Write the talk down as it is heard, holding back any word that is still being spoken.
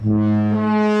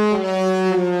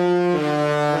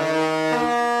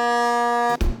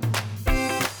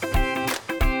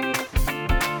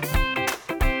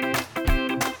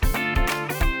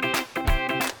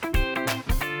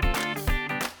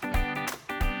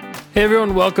Hey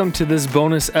everyone, welcome to this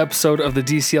bonus episode of the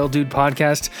DCL Dude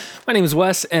podcast. My name is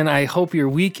Wes, and I hope your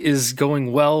week is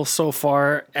going well so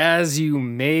far. As you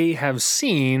may have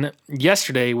seen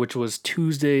yesterday, which was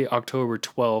Tuesday, October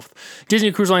 12th,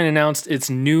 Disney Cruise Line announced its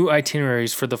new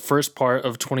itineraries for the first part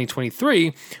of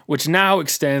 2023, which now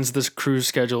extends this cruise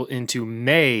schedule into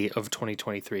May of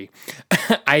 2023.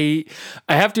 I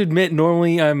have to admit,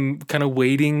 normally I'm kind of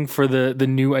waiting for the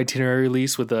new itinerary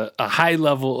release with a high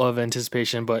level of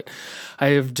anticipation, but I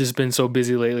have just been so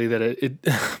busy lately that it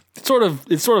sort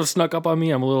of snuck up on me.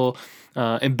 I'm a little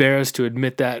embarrassed to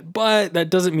admit that, but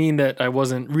that doesn't mean that I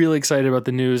wasn't really excited about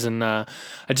the news, and I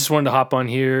just wanted to hop on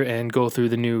here and go through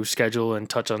the new schedule and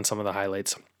touch on some of the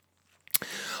highlights.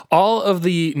 All of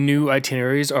the new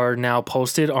itineraries are now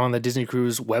posted on the Disney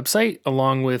Cruise website,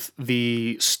 along with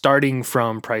the starting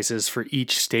from prices for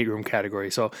each stateroom category.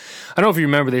 So I don't know if you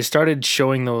remember, they started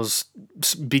showing those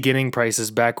beginning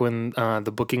prices back when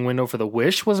the booking window for the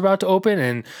Wish was about to open,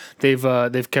 and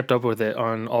they've kept up with it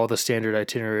on all the standard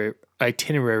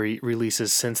itinerary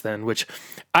releases since then, which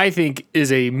I think is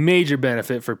a major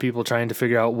benefit for people trying to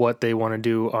figure out what they want to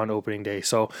do on opening day.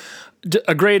 So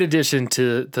a great addition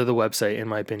to the website, in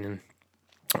my opinion.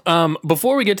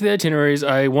 Before we get to the itineraries,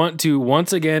 I want to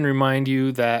once again remind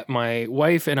you that my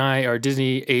wife and I are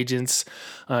Disney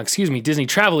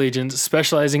travel agents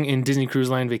specializing in Disney Cruise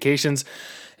Line vacations.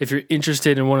 If you're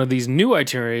interested in one of these new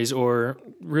itineraries, or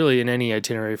really in any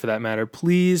itinerary for that matter,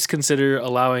 please consider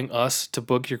allowing us to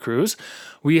book your cruise.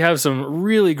 We have some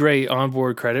really great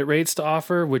onboard credit rates to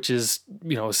offer, which is,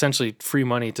 essentially free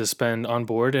money to spend on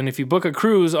board. And if you book a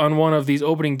cruise on one of these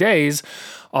opening days,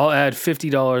 I'll add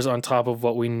 $50 on top of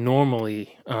what we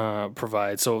normally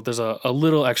provide. So there's a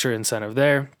little extra incentive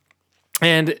there.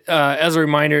 And as a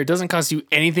reminder, it doesn't cost you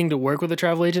anything to work with a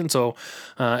travel agent. So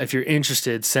if you're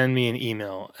interested, send me an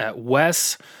email at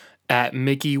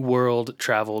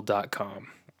wes@mickeyworldtravel.com.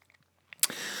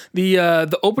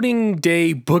 The opening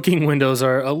day booking windows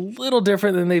are a little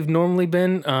different than they've normally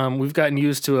been. We've gotten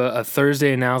used to a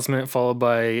Thursday announcement followed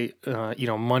by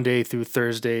Monday through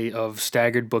Thursday of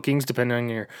staggered bookings, depending on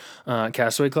your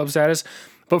Castaway Club status.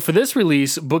 But for this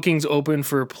release, bookings open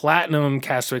for Platinum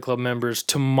Castaway Club members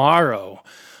tomorrow.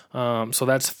 So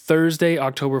that's Thursday,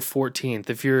 October 14th.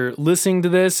 If you're listening to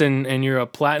this and you're a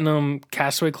Platinum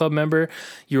Castaway Club member,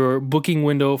 your booking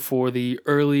window for the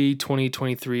early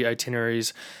 2023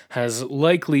 itineraries has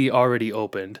likely already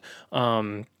opened.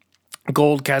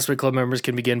 Gold Castaway Club members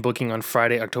can begin booking on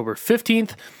Friday, October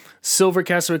 15th. Silver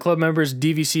Castaway Club members,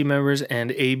 DVC members,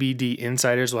 and ABD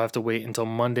insiders will have to wait until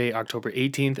Monday, October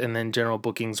 18th, and then general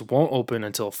bookings won't open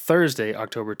until Thursday,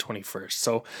 October 21st.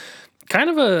 So kind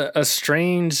of a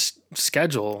strange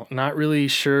schedule. Not really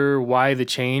sure why the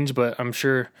change, but I'm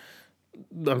sure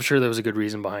there was a good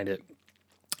reason behind it.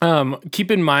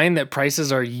 Keep in mind that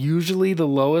prices are usually the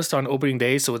lowest on opening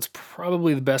day, so it's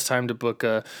probably the best time to book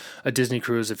a Disney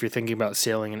cruise if you're thinking about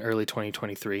sailing in early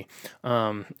 2023.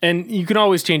 And you can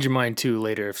always change your mind too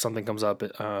later if something comes up.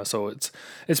 So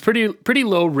it's pretty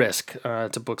low risk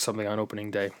to book something on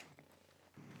opening day.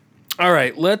 All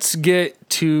right, let's get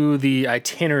to the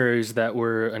itineraries that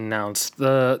were announced.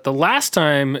 The last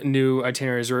time new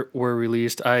itineraries were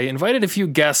released, I invited a few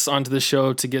guests onto the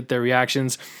show to get their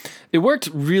reactions. It worked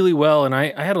really well, and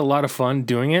I had a lot of fun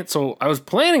doing it. So I was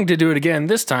planning to do it again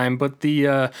this time, but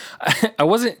I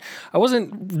wasn't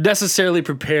necessarily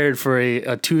prepared for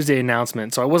a Tuesday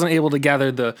announcement, so I wasn't able to gather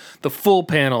the full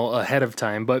panel ahead of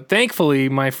time. But thankfully,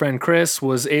 my friend Chris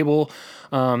was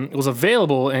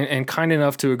available and kind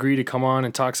enough to agree to come on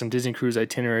and talk some Disney Cruise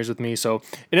itineraries with me. So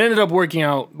it ended up working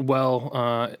out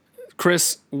well.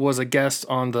 Chris was a guest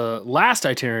on the last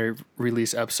itinerary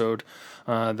release episode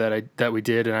that we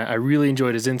did, and I really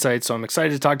enjoyed his insights, so I'm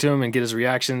excited to talk to him and get his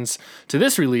reactions to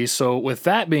this release. So with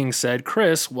that being said,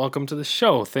 Chris, welcome to the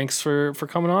show. Thanks for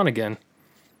coming on again.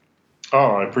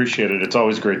 Oh, I appreciate it. It's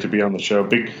always great to be on the show.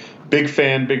 Big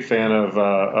fan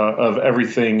of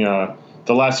everything.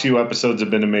 The last few episodes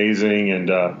have been amazing, and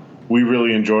we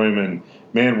really enjoy them. And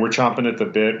man, we're chomping at the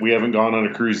bit. We haven't gone on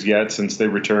a cruise yet since they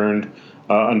returned.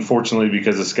 Unfortunately,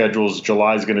 because of schedules,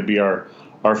 July is going to be our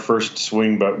first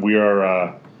swing. But we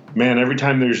are, every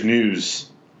time there's news,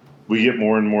 we get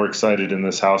more and more excited in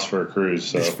this house for a cruise.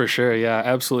 So. For sure, yeah,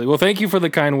 absolutely. Well, thank you for the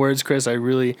kind words, Chris. I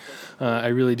really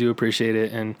do appreciate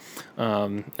it, and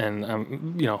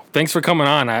thanks for coming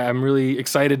on. I'm really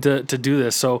excited to do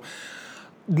this. So,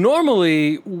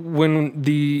 normally when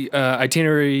the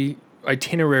itineraries,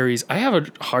 I have a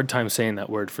hard time saying that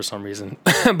word for some reason,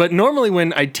 but normally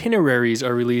when itineraries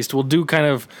are released, we'll do kind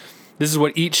of, this is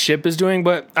what each ship is doing.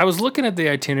 But I was looking at the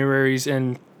itineraries,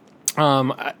 and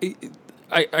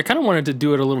I kind of wanted to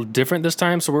do it a little different this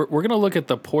time. So we're going to look at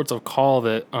the ports of call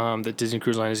that Disney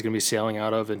Cruise Line is going to be sailing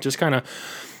out of, and just kind of,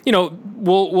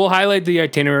 we'll highlight the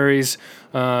itineraries,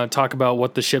 talk about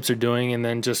what the ships are doing, and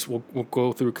then just we'll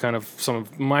go through kind of some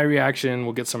of my reaction.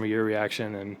 We'll get some of your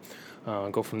reaction,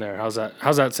 and go from there. How's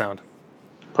that sound?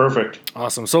 Perfect.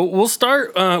 Awesome. So we'll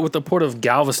start with the port of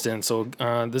Galveston. So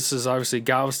this is obviously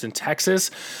Galveston, Texas.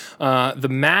 The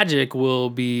Magic will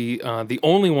be the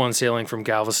only one sailing from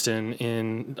Galveston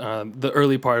in the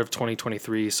early part of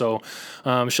 2023. So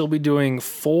she'll be doing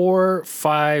 4,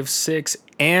 5, 6,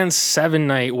 and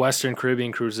 7-night Western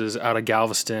Caribbean cruises out of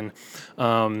Galveston.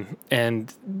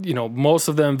 And, most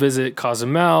of them visit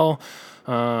Cozumel,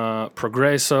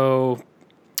 Progreso,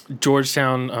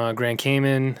 Georgetown, Grand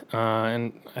Cayman,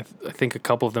 and I think a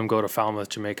couple of them go to Falmouth,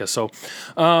 Jamaica. So,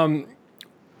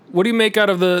 what do you make out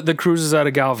of the cruises out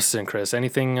of Galveston, Chris?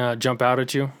 Anything jump out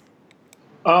at you?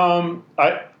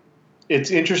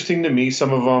 It's interesting to me.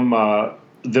 Some of them.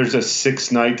 There's a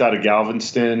 6-night out of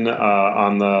Galveston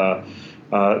on the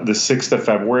 6th of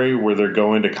February where they're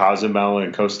going to Cozumel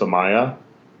and Costa Maya,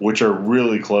 which are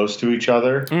really close to each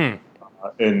other,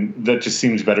 and that just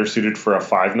seems better suited for a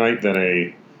 5-night than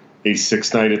a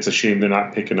 6-night. It's a shame they're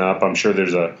not picking up. I'm sure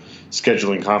there's a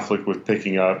scheduling conflict with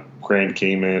picking up Grand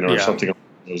Cayman or something along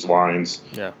those lines.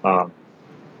 Yeah.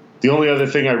 The only other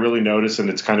thing I really noticed, and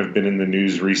it's kind of been in the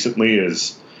news recently,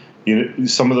 is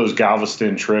some of those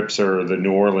Galveston trips or the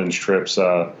New Orleans trips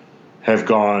have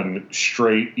gone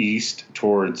straight east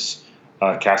towards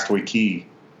Castaway Cay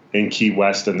in Key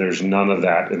West, and there's none of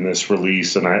that in this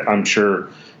release. And I'm sure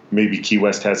maybe Key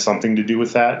West has something to do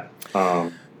with that.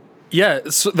 Yeah,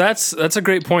 so that's a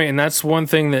great point, and that's one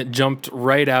thing that jumped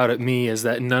right out at me is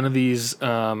that none of these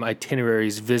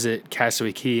itineraries visit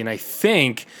Castaway Cay, and I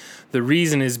think the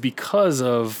reason is because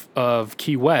of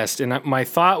Key West. And my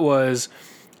thought was,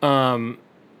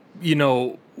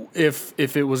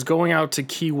 if it was going out to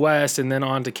Key West and then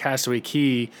on to Castaway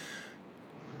Cay,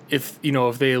 if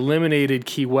they eliminated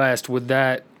Key West, would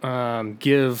that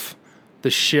give the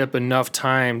ship enough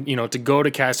time, to go to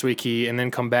Castaway Cay and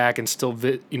then come back and still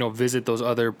visit those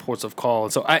other ports of call?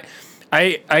 And so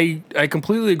I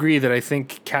completely agree that I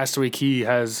think Castaway Cay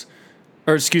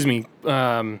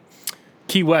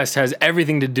Key West has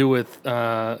everything to do with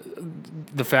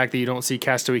the fact that you don't see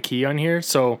Castaway Cay on here.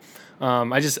 So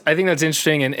I think that's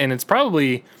interesting, and it's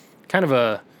probably kind of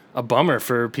a bummer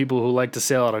for people who like to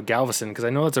sail out of Galveston, because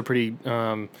I know that's a pretty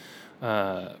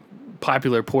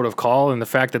popular port of call, and the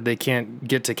fact that they can't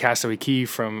get to Castaway Cay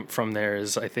from there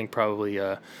is, I think, probably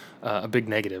a big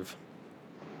negative.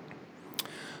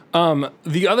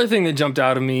 The other thing that jumped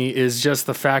out of me is just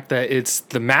the fact that it's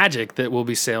the Magic that will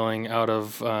be sailing out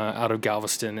of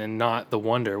Galveston and not the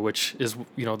Wonder, which is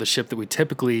the ship that we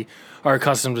typically are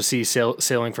accustomed to see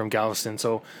sailing from Galveston.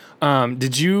 So,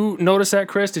 did you notice that,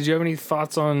 Chris? Did you have any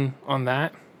thoughts on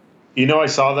that? I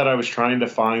saw that. I was trying to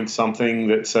find something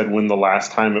that said when the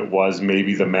last time it was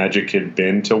maybe the Magic had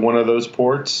been to one of those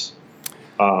ports.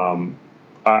 I'm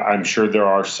sure there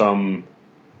are some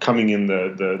coming in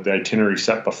the itinerary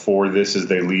set before this as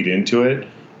they lead into it.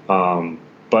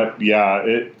 But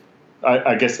yeah,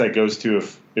 I guess that goes to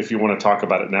if you want to talk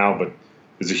about it now, but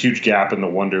there's a huge gap in the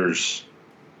Wonders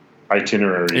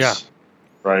itineraries. Yeah.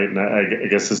 Right. And I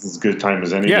guess this is as good a time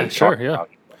as any. Yeah, sure.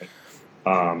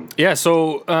 Yeah.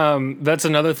 So that's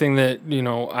another thing that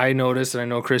I noticed, and I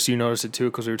know Chris, you noticed it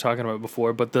too because we were talking about it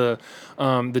before. But the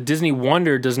Disney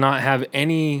Wonder does not have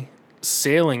any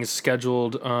sailings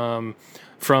scheduled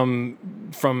from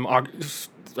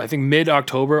I think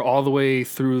mid-October all the way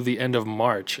through the end of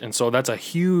March, and so that's a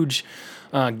huge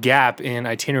gap in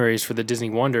itineraries for the Disney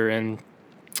Wonder. And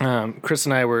Chris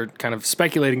and I were kind of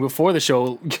speculating before the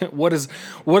show, what does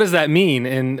that mean?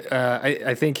 And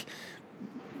I think.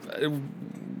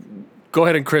 Go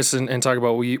ahead, and Chris, and talk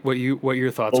about what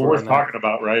your thoughts were. Worth talking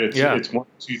about, right? It's one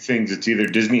of two things. It's either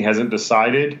Disney hasn't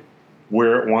decided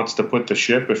where it wants to put the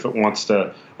ship. If it wants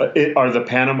to, are the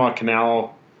Panama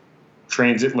Canal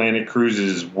transatlantic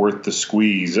cruises worth the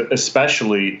squeeze?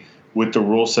 Especially with the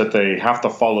rule set they have to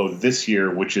follow this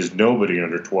year, which is nobody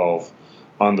under 12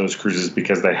 on those cruises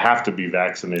because they have to be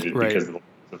vaccinated because of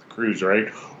the cruise,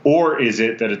 right? Or is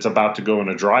it that it's about to go in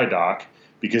a dry dock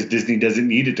because Disney doesn't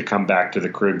need it to come back to the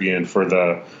Caribbean for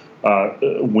the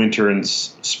winter and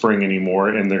spring anymore,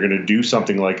 and they're going to do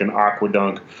something like an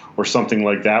aquadunk or something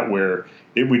like that where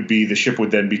it would be the ship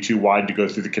would then be too wide to go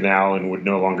through the canal and would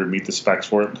no longer meet the specs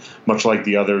for it, much like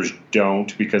the others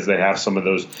don't because they have some of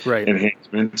those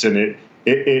enhancements, and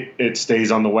it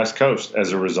stays on the West Coast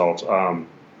as a result.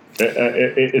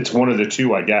 It's one of the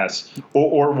two, I guess,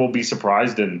 or we'll be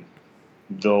surprised and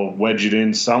they'll wedge it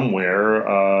in somewhere,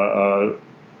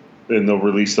 and they'll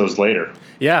release those later.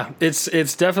 Yeah,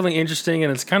 it's definitely interesting,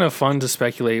 and it's kind of fun to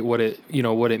speculate what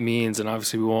it means, and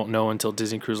obviously we won't know until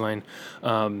Disney Cruise Line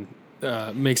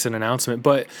makes an announcement.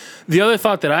 But the other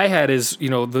thought that I had is,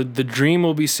 the Dream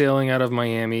will be sailing out of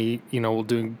Miami. We'll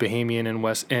do Bahamian and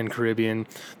West and Caribbean.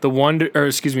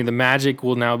 The Magic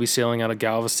will now be sailing out of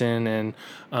Galveston and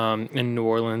in New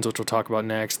Orleans, which we'll talk about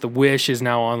next. The Wish is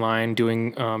now online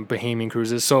doing Bahamian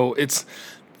cruises. So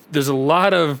there's a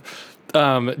lot of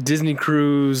Disney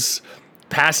cruise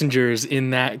passengers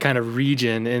in that kind of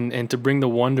region, and to bring the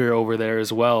Wonder over there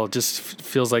as well just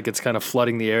feels like it's kind of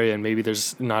flooding the area, and maybe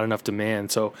there's not enough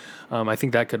demand. So I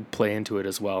think that could play into it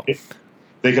as well.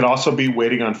 They could also be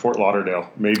waiting on Fort Lauderdale.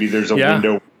 Maybe there's a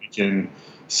window where we can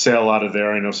sail out of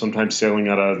there. I know sometimes sailing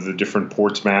out of the different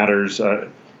ports matters.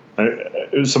 Some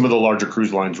of the larger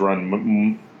cruise lines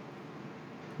run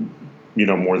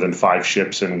more than 5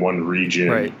 ships in one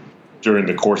region during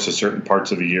the course of certain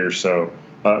parts of the year. So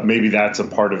maybe that's a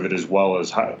part of it, as well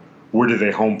as where do they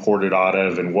home port it out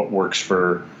of, and what works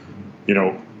for,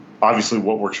 obviously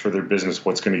what works for their business,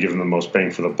 what's going to give them the most bang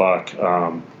for the buck.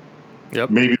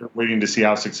 Maybe they're waiting to see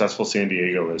how successful San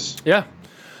Diego is. Yeah.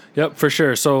 Yep, for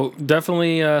sure. So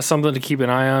definitely something to keep an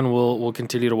eye on. We'll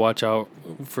continue to watch out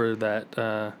for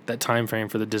that time frame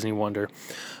for the Disney Wonder.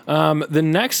 The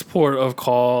next port of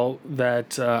call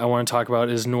that I want to talk about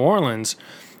is New Orleans,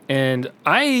 and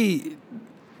I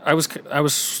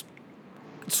was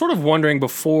sort of wondering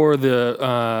before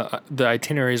the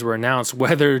itineraries were announced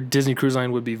whether Disney Cruise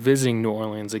Line would be visiting New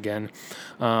Orleans again.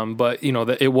 But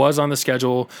it was on the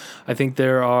schedule. I think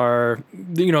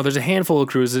there's a handful of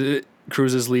cruises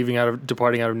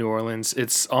departing out of New Orleans.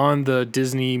 It's on the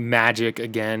Disney Magic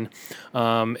again.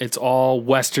 It's all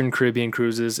Western Caribbean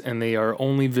cruises, and they are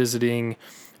only visiting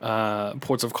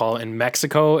ports of call in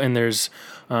Mexico, and there's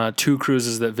 2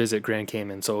 cruises that visit Grand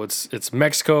Cayman. So it's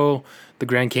Mexico, the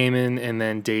Grand Cayman, and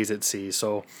then days at sea.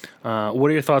 So what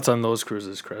are your thoughts on those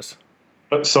cruises, Chris?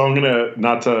 So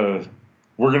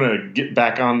we're gonna get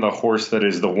back on the horse that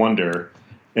is the Wonder,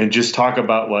 and just talk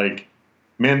about,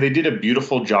 man, they did a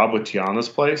beautiful job with Tiana's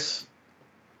Place,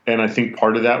 and I think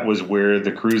part of that was where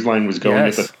the cruise line was going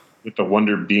with the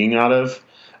Wonder being out of.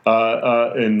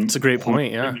 And it's a great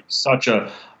point. Yeah, such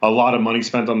a lot of money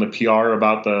spent on the PR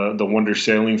about the Wonder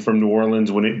sailing from New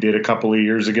Orleans when it did a couple of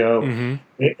years ago,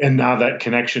 and now that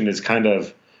connection is kind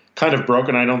of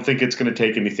broken. I don't think it's going to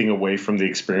take anything away from the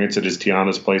experience that is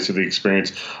Tiana's Place, or the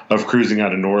experience of cruising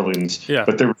out of New Orleans. Yeah.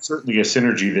 But there was certainly a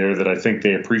synergy there that I think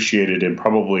they appreciated, and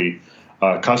probably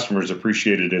customers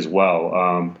appreciated as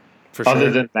well. For sure.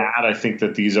 Other than that, I think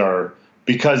that these are,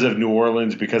 because of New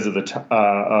Orleans, because of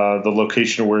the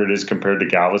location of where it is compared to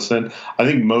Galveston, I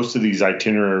think most of these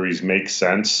itineraries make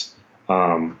sense.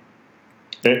 And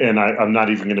I'm not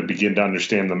even going to begin to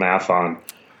understand the math on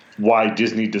why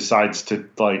Disney decides to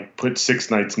put 6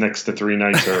 nights next to 3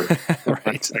 nights, or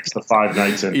next to 5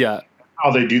 nights, and how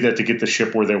they do that to get the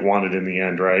ship where they want it in the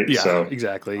end, right? Yeah, so.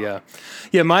 Exactly. Yeah.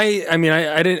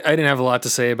 I didn't have a lot to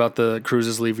say about the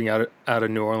cruises leaving out of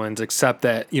New Orleans, except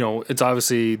that it's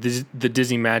obviously the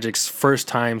Disney Magic's first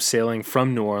time sailing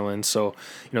from New Orleans, so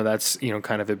that's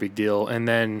kind of a big deal. And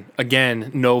then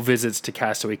again, no visits to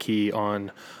Castaway Cay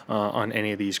on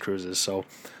any of these cruises. So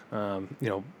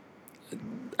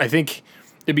I think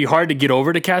it'd be hard to get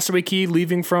over to Castaway Cay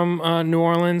leaving from New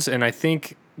Orleans, and I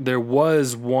think there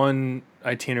was one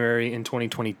itinerary in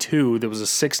 2022. There was a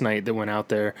 6-night that went out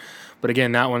there, but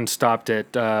again, that one stopped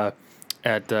at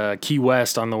Key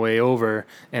West on the way over.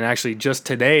 And actually, just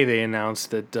today they announced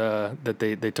that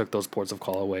they took those ports of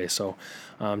call away. So,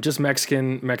 just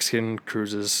Mexican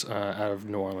cruises out of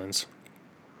New Orleans.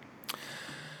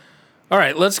 All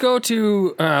right, let's go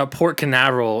to Port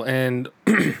Canaveral, and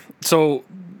so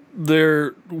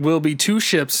there will be 2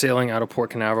 ships sailing out of Port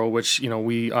Canaveral, which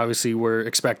we obviously were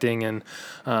expecting and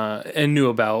knew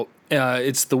about.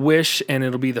 It's the Wish, and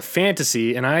it'll be the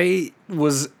Fantasy. And I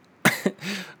was,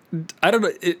 I don't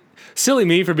know, silly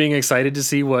me for being excited to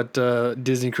see what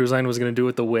Disney Cruise Line was going to do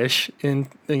with the Wish in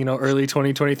early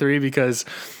 2023, because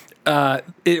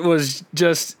it was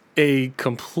just a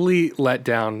complete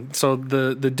letdown. So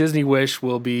the Disney Wish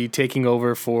will be taking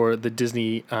over for the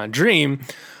Disney Dream,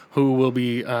 who will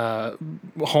be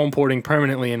home porting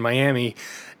permanently in Miami.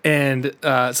 And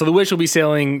so the Wish will be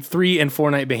sailing 3 and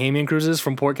 4 night Bahamian cruises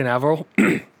from Port Canaveral.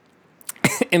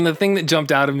 And the thing that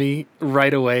jumped out of me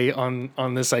right away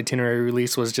on this itinerary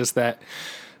release was just that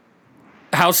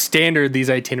how standard these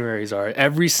itineraries are.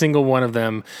 Every single one of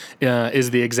them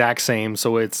is the exact same.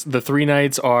 So it's the 3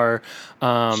 nights are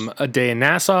a day in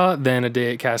Nassau, then a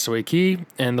day at Castaway Cay,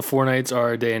 and the 4 nights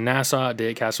are a day in Nassau, a day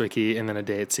at Castaway Cay, and then a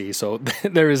day at sea. So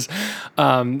there is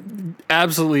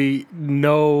absolutely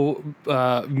no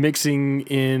mixing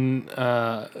in,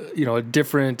 a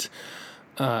different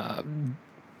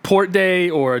port day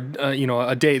or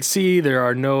a day at sea. There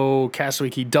are no Castaway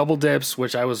Cay double dips,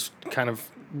 which I was kind of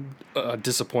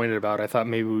disappointed about. I thought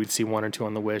maybe we'd see 1 or 2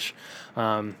 on the Wish.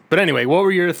 But anyway, what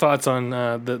were your thoughts on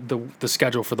the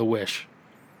schedule for the Wish?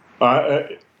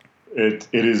 It's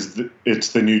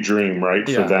the new dream, right?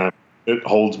 For Yeah. them, it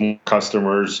holds more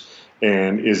customers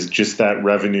and is just that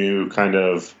revenue kind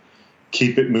of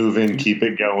keep it moving, keep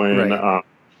it going. Right.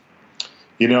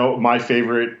 My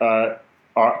favorite,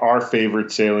 our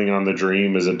favorite sailing on the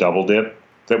Dream is a double dip.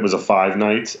 That was a 5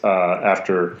 nights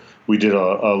after we did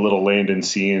a little land and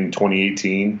sea in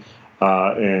 2018,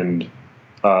 and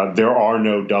there are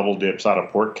no double dips out of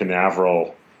Port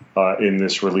Canaveral in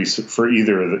this release for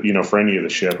either of for any of the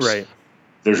ships. Right.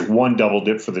 There's one double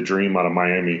dip for the Dream out of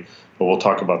Miami, but we'll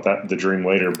talk about the Dream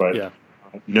later. But Yeah.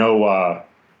 no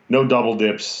double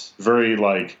dips. Very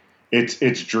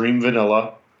it's Dream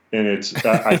vanilla, and it's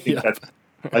I think Yeah. that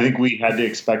I think we had to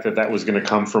expect that was going to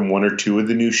come from 1 or 2 of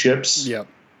the new ships. Yep.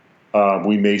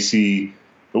 We may see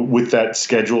with that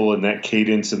schedule and that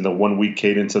cadence and the 1 week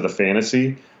cadence of the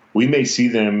Fantasy, we may see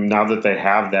them now that they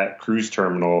have that cruise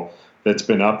terminal that's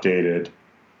been updated.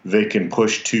 They can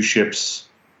push 2 ships.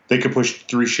 They could push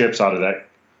 3 ships out of that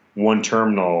one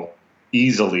terminal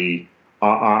easily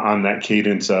on that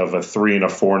cadence of a 3 and a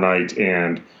 4 night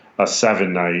and a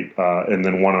 7 night, and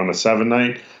then 1 on a 7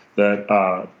 night.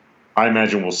 That I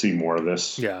imagine we'll see more of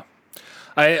this. Yeah.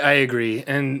 I agree,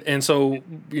 and so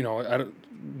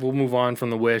we'll move on from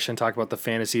the Wish and talk about the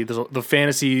Fantasy. The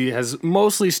Fantasy has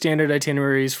mostly standard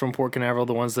itineraries from Port Canaveral,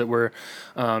 the ones that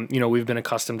we've been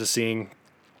accustomed to seeing.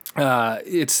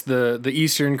 It's the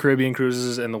Eastern Caribbean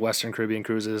cruises and the Western Caribbean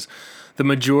cruises. The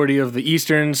majority of the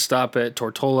Easterns stop at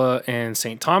Tortola and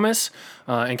St. Thomas,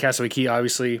 and Castaway Cay,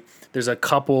 obviously. There's a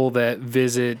couple that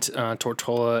visit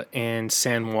Tortola and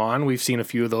San Juan. We've seen a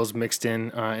few of those mixed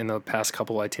in the past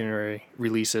couple itinerary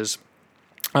releases.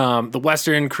 The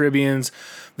Western Caribbeans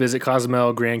visit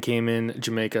Cozumel, Grand Cayman,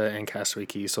 Jamaica, and Castaway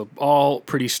Cay. So all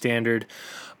pretty standard.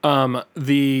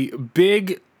 The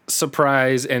big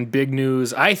surprise and big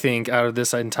news, I think, out of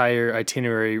this entire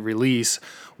itinerary release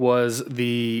was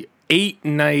the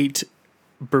 8-night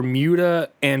Bermuda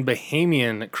and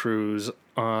Bahamian cruise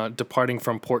departing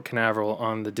from Port Canaveral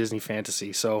on the Disney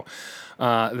Fantasy. So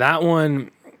that one,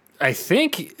 I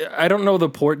think, I don't know the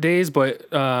port days, but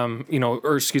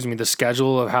the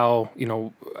schedule of how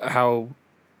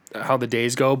the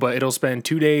days go, but it'll spend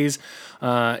 2 days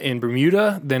in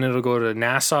Bermuda, then it'll go to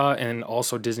Nassau and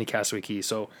also Disney Castaway Cay.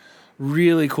 So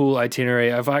really cool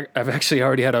itinerary. I've actually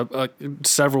already had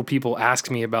several people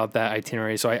ask me about that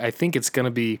itinerary, so I think it's going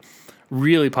to be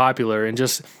really popular. And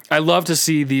just I love to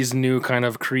see these new kind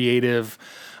of creative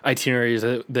itineraries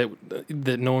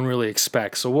that no one really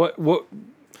expects. So what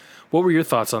were your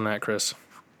thoughts on that, Chris?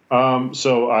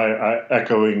 So I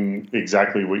echoing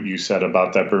exactly what you said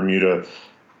about that Bermuda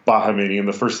Bahamian.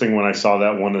 The first thing when I saw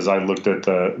that one is I looked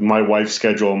at my wife's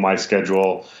schedule, my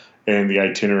schedule, and the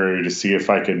itinerary to see if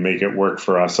I could make it work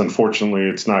for us. Unfortunately,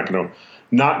 it's not going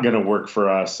to work for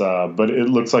us, but it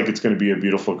looks like it's going to be a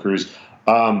beautiful cruise.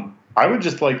 I would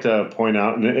just like to point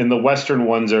out, and the Western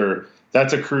ones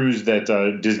that's a cruise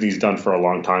that Disney's done for a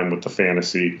long time with the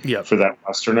Fantasy. Yep. For that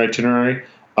Western itinerary.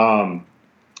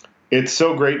 It's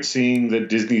so great seeing that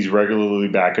Disney's regularly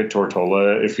back at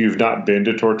Tortola. If you've not been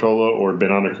to Tortola or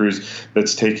been on a cruise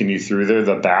that's taken you through there,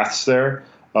 the baths there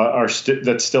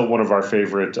that's still one of our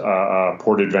favorite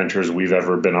port adventures we've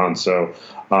ever been on. So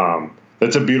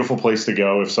that's a beautiful place to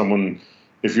go.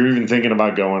 If you're even thinking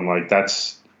about going,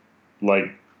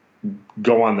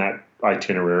 go on that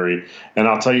itinerary. And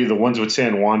I'll tell you, the ones with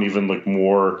San Juan even look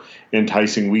more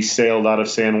enticing. We sailed out of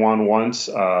San Juan once.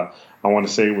 I want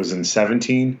to say it was in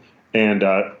 2017. And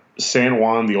San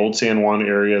Juan, the old San Juan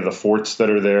area, the forts that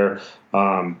are there,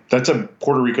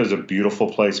 Puerto Rico is a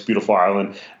beautiful place, beautiful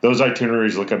island. Those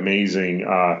itineraries look amazing.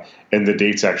 And the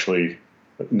dates actually,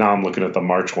 now I'm looking at the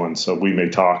March one, so we may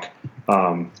talk.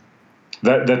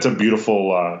 That's a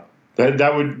beautiful,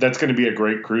 that's going to be a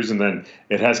great cruise. And then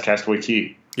it has Castaway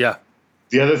Cay. Yeah.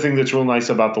 The other thing that's real nice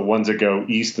about the ones that go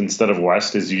east instead of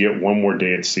west is you get one more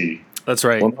day at sea. That's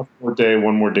right. One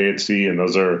more day at sea, and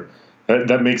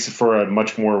that makes it for a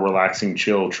much more relaxing,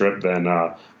 chill trip than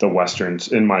the westerns,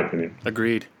 in my opinion.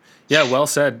 Agreed. Yeah, well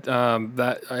said.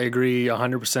 That I agree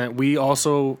 100%. We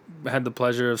also had the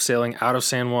pleasure of sailing out of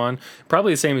San Juan,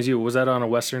 probably the same as you. Was that on a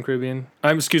Western Caribbean?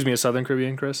 Excuse me, a Southern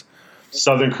Caribbean, Chris?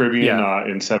 Southern Caribbean Yeah,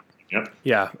 in 17. Yep.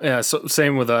 yeah. So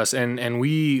same with us, and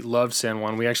we loved San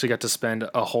Juan. We actually got to spend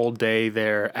a whole day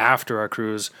there after our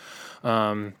cruise,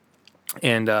 and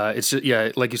it's just,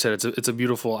 yeah, like you said, it's a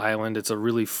beautiful island. It's a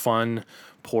really fun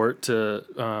port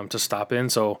to stop in.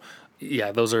 So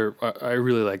yeah, those are I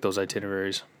really like those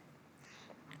itineraries.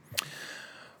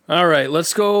 All right,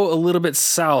 let's go a little bit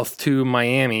south to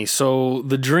Miami. So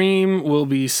the Dream will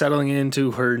be settling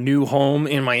into her new home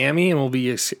in Miami, and will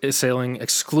be sailing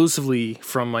exclusively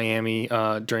from Miami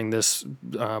during this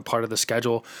part of the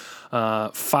schedule.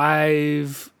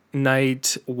 5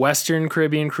 night Western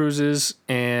Caribbean cruises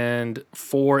and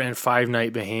 4 and 5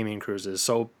 night Bahamian cruises.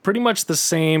 So pretty much the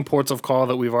same ports of call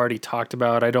that we've already talked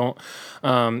about. I don't,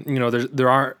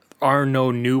 there are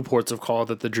no new ports of call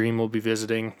that the Dream will be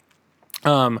visiting.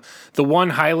 The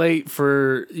one highlight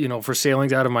for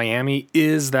sailings out of Miami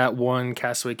is that one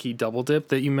Castaway Key double dip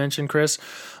that you mentioned, Chris.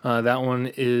 That one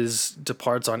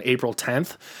departs on April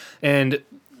 10th, and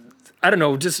I don't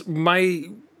know, just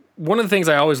one of the things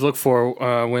I always look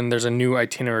for when there's a new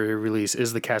itinerary release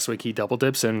is the Castaway Key double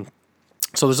dips, and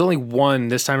so there's only one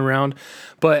this time around.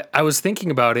 But I was thinking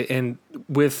about it, and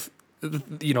with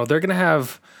they're gonna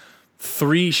have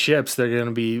 3 ships that are going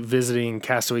to be visiting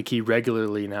Castaway Key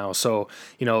regularly now. So,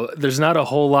 there's not a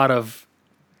whole lot of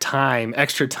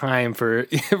extra time for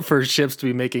for ships to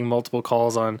be making multiple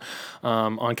calls on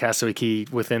Castaway Key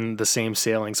within the same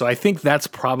sailing. So I think that's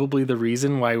probably the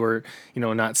reason why we're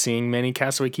not seeing many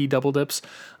Castaway Key double dips.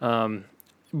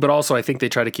 But also I think they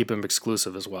try to keep them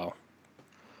exclusive as well.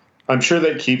 I'm sure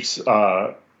that keeps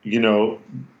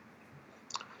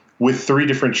with 3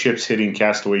 different ships hitting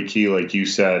Castaway Key, like you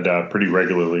said, pretty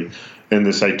regularly in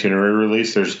this itinerary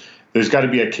release. There's got to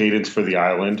be a cadence for the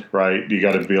island, right? You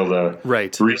got to be able to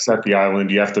reset the island.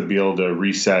 You have to be able to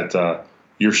reset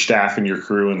your staff and your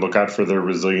crew and look out for their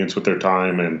resilience with their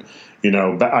time. And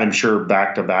I'm sure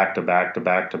back to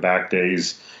back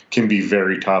days can be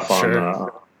very tough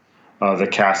on the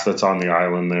cast that's on the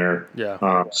island there.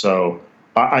 Yeah. So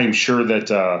I'm sure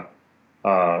that.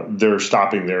 They're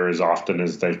stopping there as often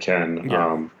as they can.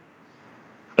 Yeah.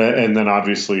 And then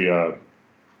obviously,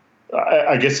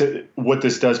 I guess what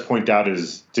this does point out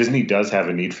is Disney does have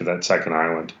a need for that second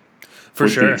island. For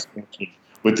sure.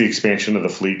 With the expansion of the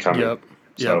fleet coming. Yep.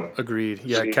 Yep. Agreed.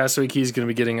 Yeah. Castaway Key is going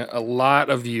to be getting a lot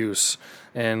of use.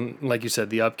 And like you said,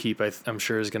 the upkeep, I'm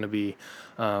sure, is going to be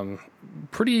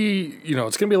pretty, it's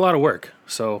going to be a lot of work.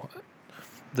 So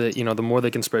the more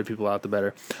they can spread people out, the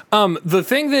better. The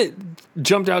thing that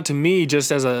jumped out to me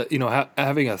just as a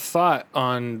having a thought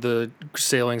on the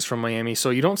sailings from Miami. So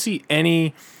you don't see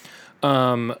any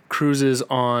cruises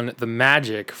on the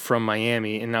Magic from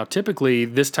Miami, and now typically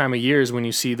this time of year is when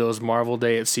you see those Marvel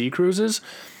Day at Sea cruises,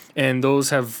 and those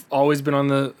have always been on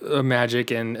the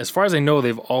Magic. And as far as I know,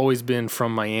 they've always been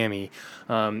from Miami.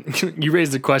 You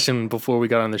raised a question before we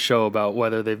got on the show about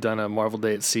whether they've done a Marvel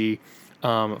Day at Sea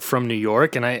from New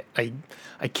York, and I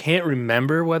can't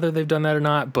remember whether they've done that or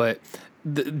not, but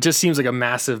it just seems like a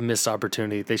massive missed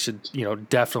opportunity. They should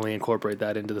definitely incorporate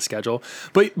that into the schedule.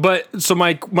 But so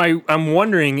I'm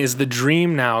wondering, is the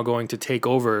Dream now going to take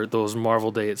over those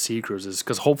Marvel Day at Sea cruises?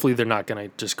 Because hopefully they're not going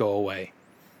to just go away.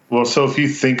 Well, so if you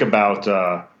think about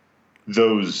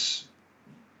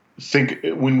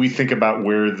when we think about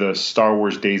where the Star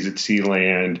Wars Days at Sea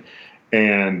land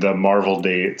and the Marvel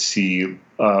Day at Sea,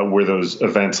 where those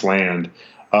events land,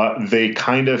 they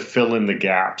kind of fill in the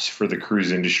gaps for the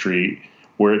cruise industry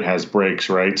where it has breaks,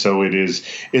 right? So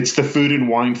it's the food and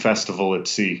wine festival at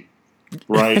sea,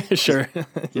 right? Sure.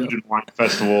 Food and wine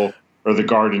festival, or the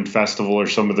Garden Festival, or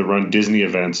some of the Run Disney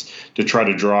events to try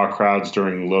to draw crowds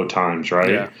during low times, right?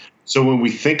 Yeah. So when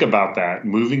we think about that,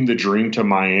 moving the Dream to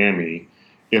Miami,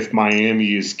 if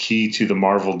Miami is key to the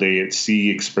Marvel Day at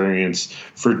Sea experience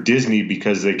for Disney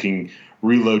because they can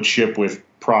reload ship with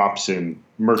props and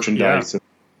merchandise and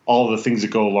all the things that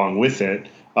go along with it,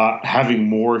 having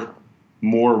more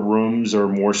rooms or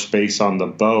more space on the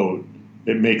boat,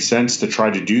 it makes sense to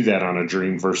try to do that on a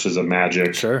Dream versus a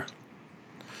Magic. Sure.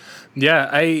 Yeah,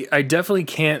 I definitely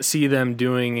can't see them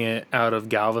doing it out of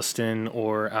Galveston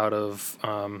or out of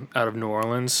New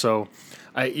Orleans. So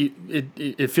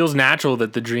it feels natural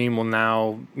that the Dream will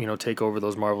now take over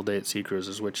those Marvel Day at Sea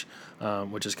cruises, which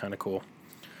is kind of cool.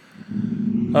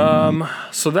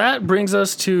 So that brings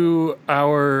us to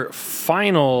our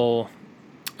final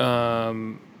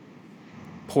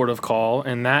port of call,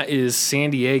 and that is San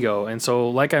Diego. And so,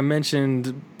 like I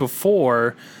mentioned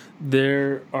before,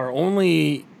 there are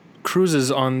only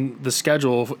cruises on the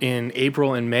schedule in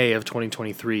April and May of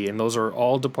 2023, and those are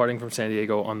all departing from San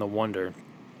Diego on the Wonder.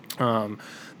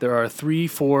 There are 3,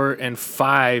 4, and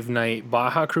 5 night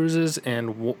Baja cruises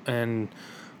and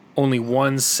only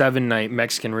one 7-night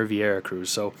Mexican Riviera cruise.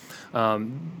 So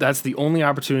that's the only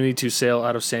opportunity to sail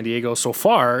out of San Diego so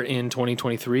far in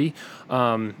 2023.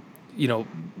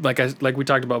 Like we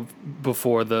talked about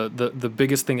before, the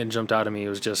biggest thing that jumped out at me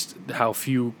was just how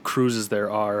few cruises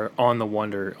there are on the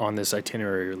Wonder on this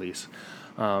itinerary release.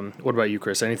 What about you,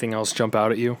 Chris? Anything else jump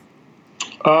out at you?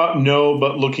 No,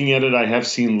 but looking at it, I have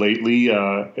seen lately,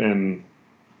 and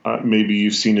maybe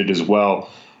you've seen it as well.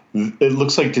 It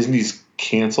looks like Disney's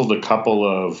canceled a couple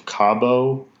of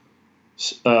Cabo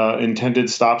intended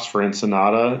stops for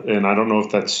Ensenada, and I don't know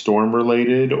if that's storm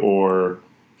related or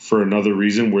for another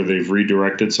reason where they've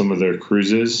redirected some of their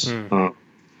cruises.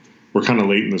 We're kind of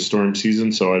late in the storm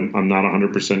season, so I'm not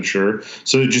 100% sure.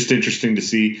 So it's just interesting to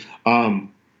see.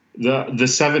 The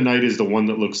 7-night is the one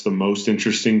that looks the most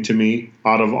interesting to me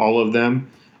out of all of them.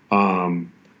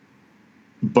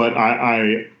 But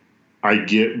I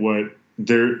get what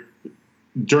they're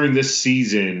during this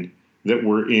season that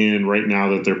we're in right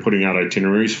now that they're putting out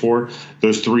itineraries for.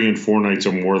 Those 3 and 4 nights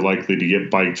are more likely to get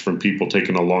biked from people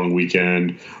taking a long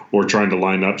weekend or trying to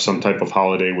line up some type of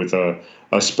holiday with a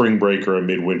spring break or a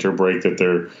midwinter break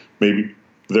that maybe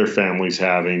their family's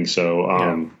having.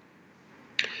 So,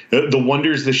 The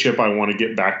Wonder's the ship I want to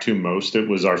get back to most. It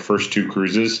was our first 2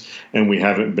 cruises, and we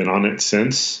haven't been on it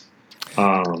since.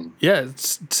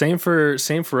 It's same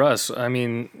for us. I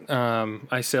mean,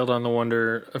 I sailed on the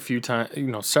Wonder a few times,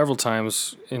 several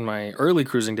times in my early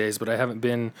cruising days, but I haven't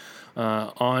been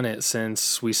on it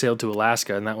since we sailed to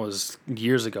Alaska, and that was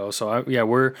years ago. So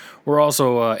we're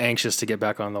also anxious to get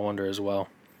back on the Wonder as well.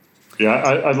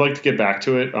 Yeah, I'd like to get back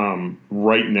to it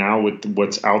right now with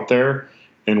what's out there.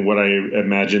 And what I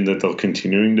imagine that they'll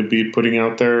continuing to be putting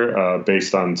out there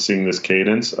based on seeing this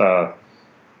cadence.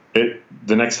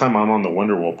 The next time I'm on the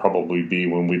Wonder will probably be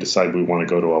when we decide we want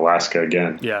to go to Alaska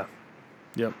again. Yeah.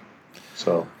 Yep.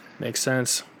 So makes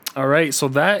sense. All right, so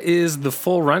that is the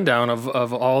full rundown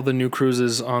of all the new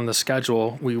cruises on the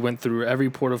schedule. We went through every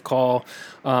port of call: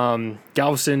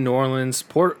 Galveston, New Orleans,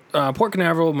 Port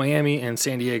Canaveral, Miami, and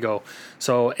San Diego.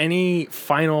 So, any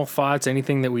final thoughts?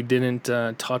 Anything that we didn't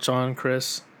touch on,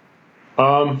 Chris?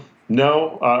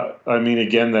 No. I mean,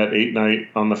 again, that 8-night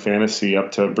on the Fantasy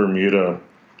up to Bermuda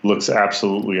looks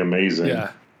absolutely amazing.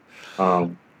 Yeah,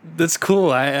 that's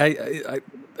cool.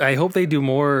 I hope they do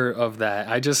more of that.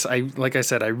 Like I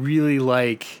said, I really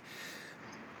like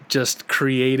just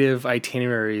creative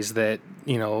itineraries that,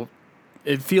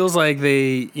 it feels like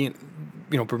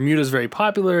Bermuda's very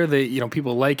popular.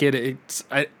 People like it.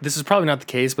 This is probably not the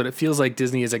case, but it feels like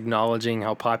Disney is acknowledging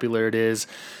how popular it is.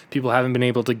 People haven't been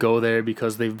able to go there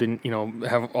because they've been,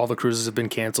 all the cruises have been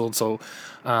canceled. So,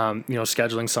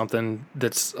 scheduling something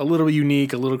that's a little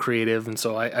unique, a little creative. And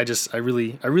so I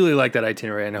really like that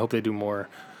itinerary, and I hope they do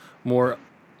more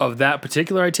of that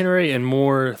particular itinerary and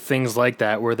more things like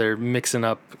that where they're mixing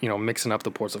up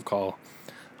the ports of call.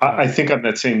 I think on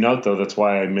that same note, though, that's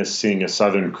why I miss seeing a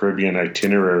Southern Caribbean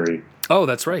itinerary. Oh,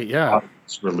 that's right. Yeah.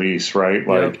 Release, right?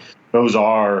 Like those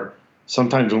are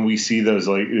sometimes when we see those,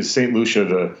 like St.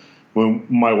 Lucia, when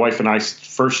my wife and I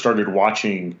first started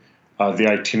watching the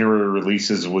itinerary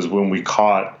releases was when we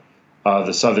caught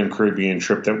the Southern Caribbean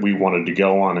trip that we wanted to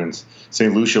go on. And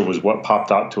St. Lucia was what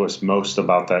popped out to us most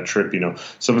about that trip.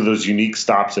 Some of those unique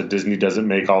stops that Disney doesn't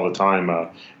make all the time.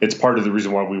 It's part of the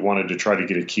reason why we wanted to try to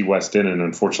get a Key West in. And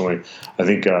unfortunately, I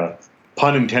think,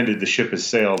 pun intended, the ship has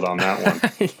sailed on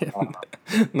that one.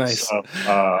 Nice.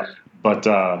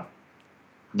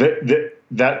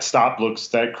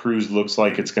 That cruise looks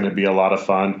like it's going to be a lot of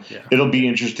fun. Yeah. It'll be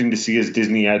interesting to see as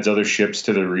Disney adds other ships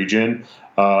to the region.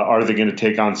 Are they going to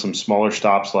take on some smaller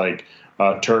stops like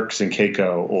Turks and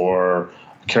Caicos or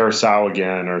Curacao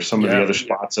again, or some of the other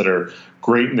spots that are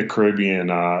great in the Caribbean?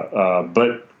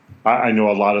 But I know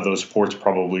a lot of those ports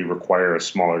probably require a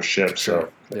smaller ship. Sure.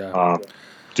 So,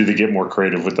 do they get more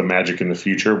creative with the Magic in the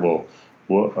future?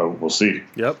 We'll see.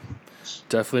 Yep,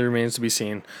 definitely remains to be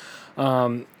seen.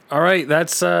 All right,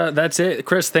 that's it,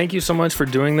 Chris. Thank you so much for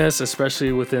doing this,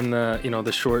 especially within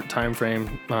the short time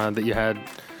frame that you had.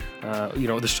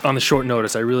 On the short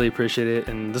notice. I really appreciate it,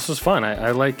 and this was fun.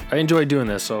 I enjoyed doing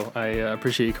this, so I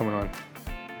appreciate you coming on.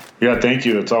 Yeah, thank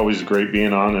you. It's always great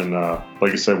being on, and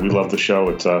like I said, we love the show.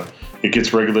 It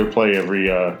gets regular play every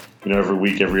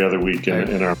week, every other week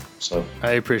in our. So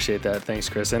I appreciate that. Thanks,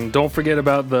 Chris, and don't forget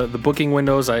about the booking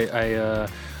windows.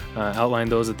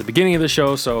 outlined those at the beginning of the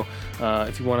show. So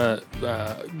if you want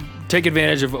to take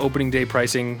advantage of opening day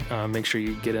pricing, make sure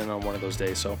you get in on one of those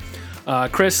days. So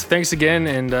Chris, thanks again,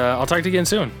 and I'll talk to you again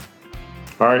soon.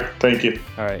 All right. Thank you.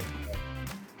 All right.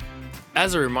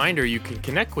 As a reminder, you can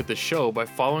connect with the show by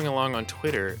following along on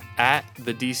Twitter at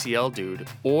the DCL Dude,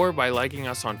 or by liking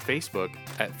us on Facebook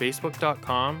at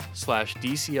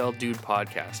facebook.com/DCL Dude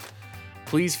Podcast.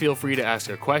 Please feel free to ask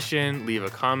a question, leave a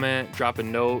comment, drop a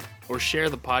note, or share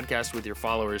the podcast with your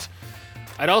followers.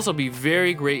 I'd also be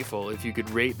very grateful if you could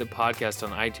rate the podcast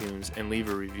on iTunes and leave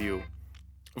a review.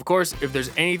 Of course, if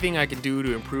there's anything I can do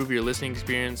to improve your listening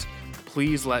experience,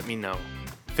 please let me know.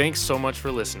 Thanks so much for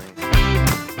listening.